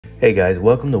Hey guys,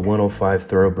 welcome to 105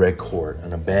 Thoroughbred Court,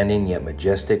 an abandoned yet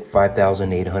majestic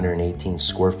 5,818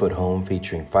 square foot home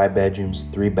featuring 5 bedrooms,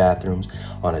 3 bathrooms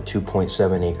on a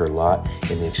 2.7 acre lot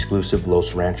in the exclusive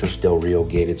Los Ranchos del Rio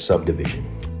gated subdivision.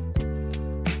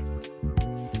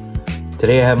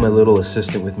 Today I have my little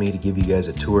assistant with me to give you guys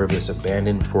a tour of this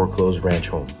abandoned foreclosed ranch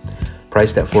home.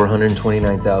 Priced at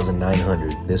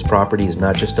 $429,900, this property is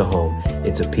not just a home,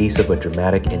 it's a piece of a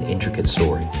dramatic and intricate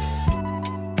story.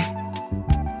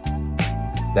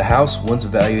 The house, once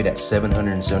valued at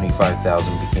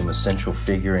 $775,000, became a central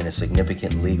figure in a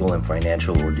significant legal and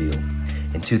financial ordeal.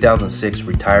 In 2006,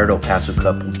 retired El Paso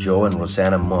couple Joe and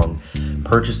Rosanna Mung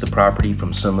purchased the property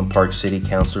from Sunland Park City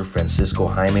Councilor Francisco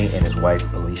Jaime and his wife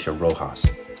Alicia Rojas.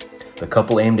 The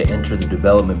couple aimed to enter the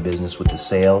development business with the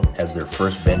sale as their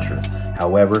first venture.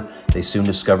 However, they soon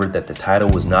discovered that the title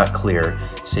was not clear.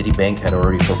 Citibank had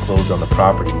already foreclosed on the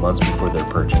property months before their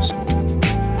purchase.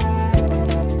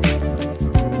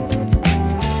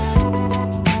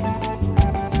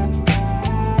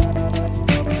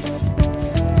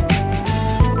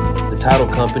 The title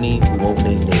company, we won't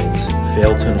name names,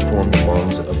 failed to inform the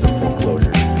Mungs of the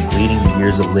foreclosure, leading to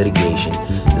years of litigation.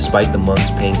 Despite the Mungs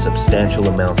paying substantial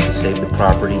amounts to save the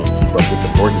property and keep up with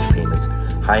the mortgage payments,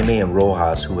 Jaime and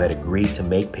Rojas, who had agreed to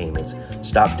make payments,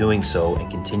 stopped doing so and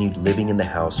continued living in the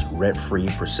house rent-free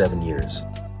for 7 years.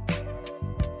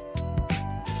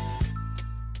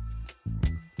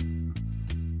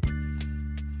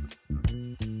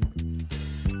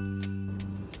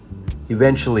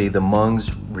 Eventually, the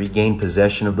Mungs regained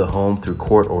possession of the home through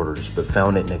court orders, but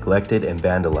found it neglected and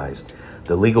vandalized.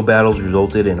 The legal battles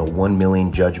resulted in a $1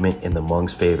 million judgment in the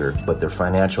Mungs' favor, but their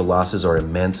financial losses are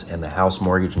immense and the house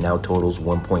mortgage now totals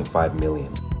 $1.5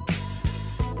 million.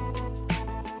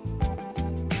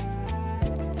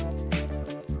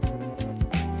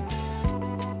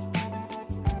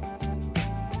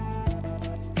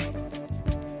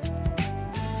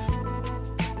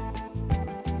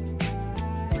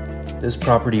 This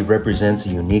property represents a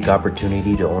unique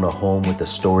opportunity to own a home with a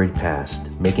storied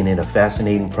past, making it a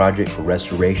fascinating project for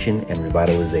restoration and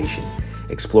revitalization.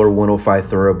 Explore 105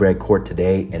 Thoroughbred Court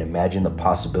today and imagine the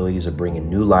possibilities of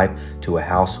bringing new life to a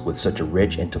house with such a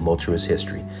rich and tumultuous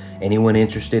history. Anyone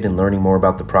interested in learning more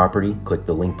about the property, click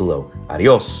the link below.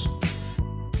 Adios!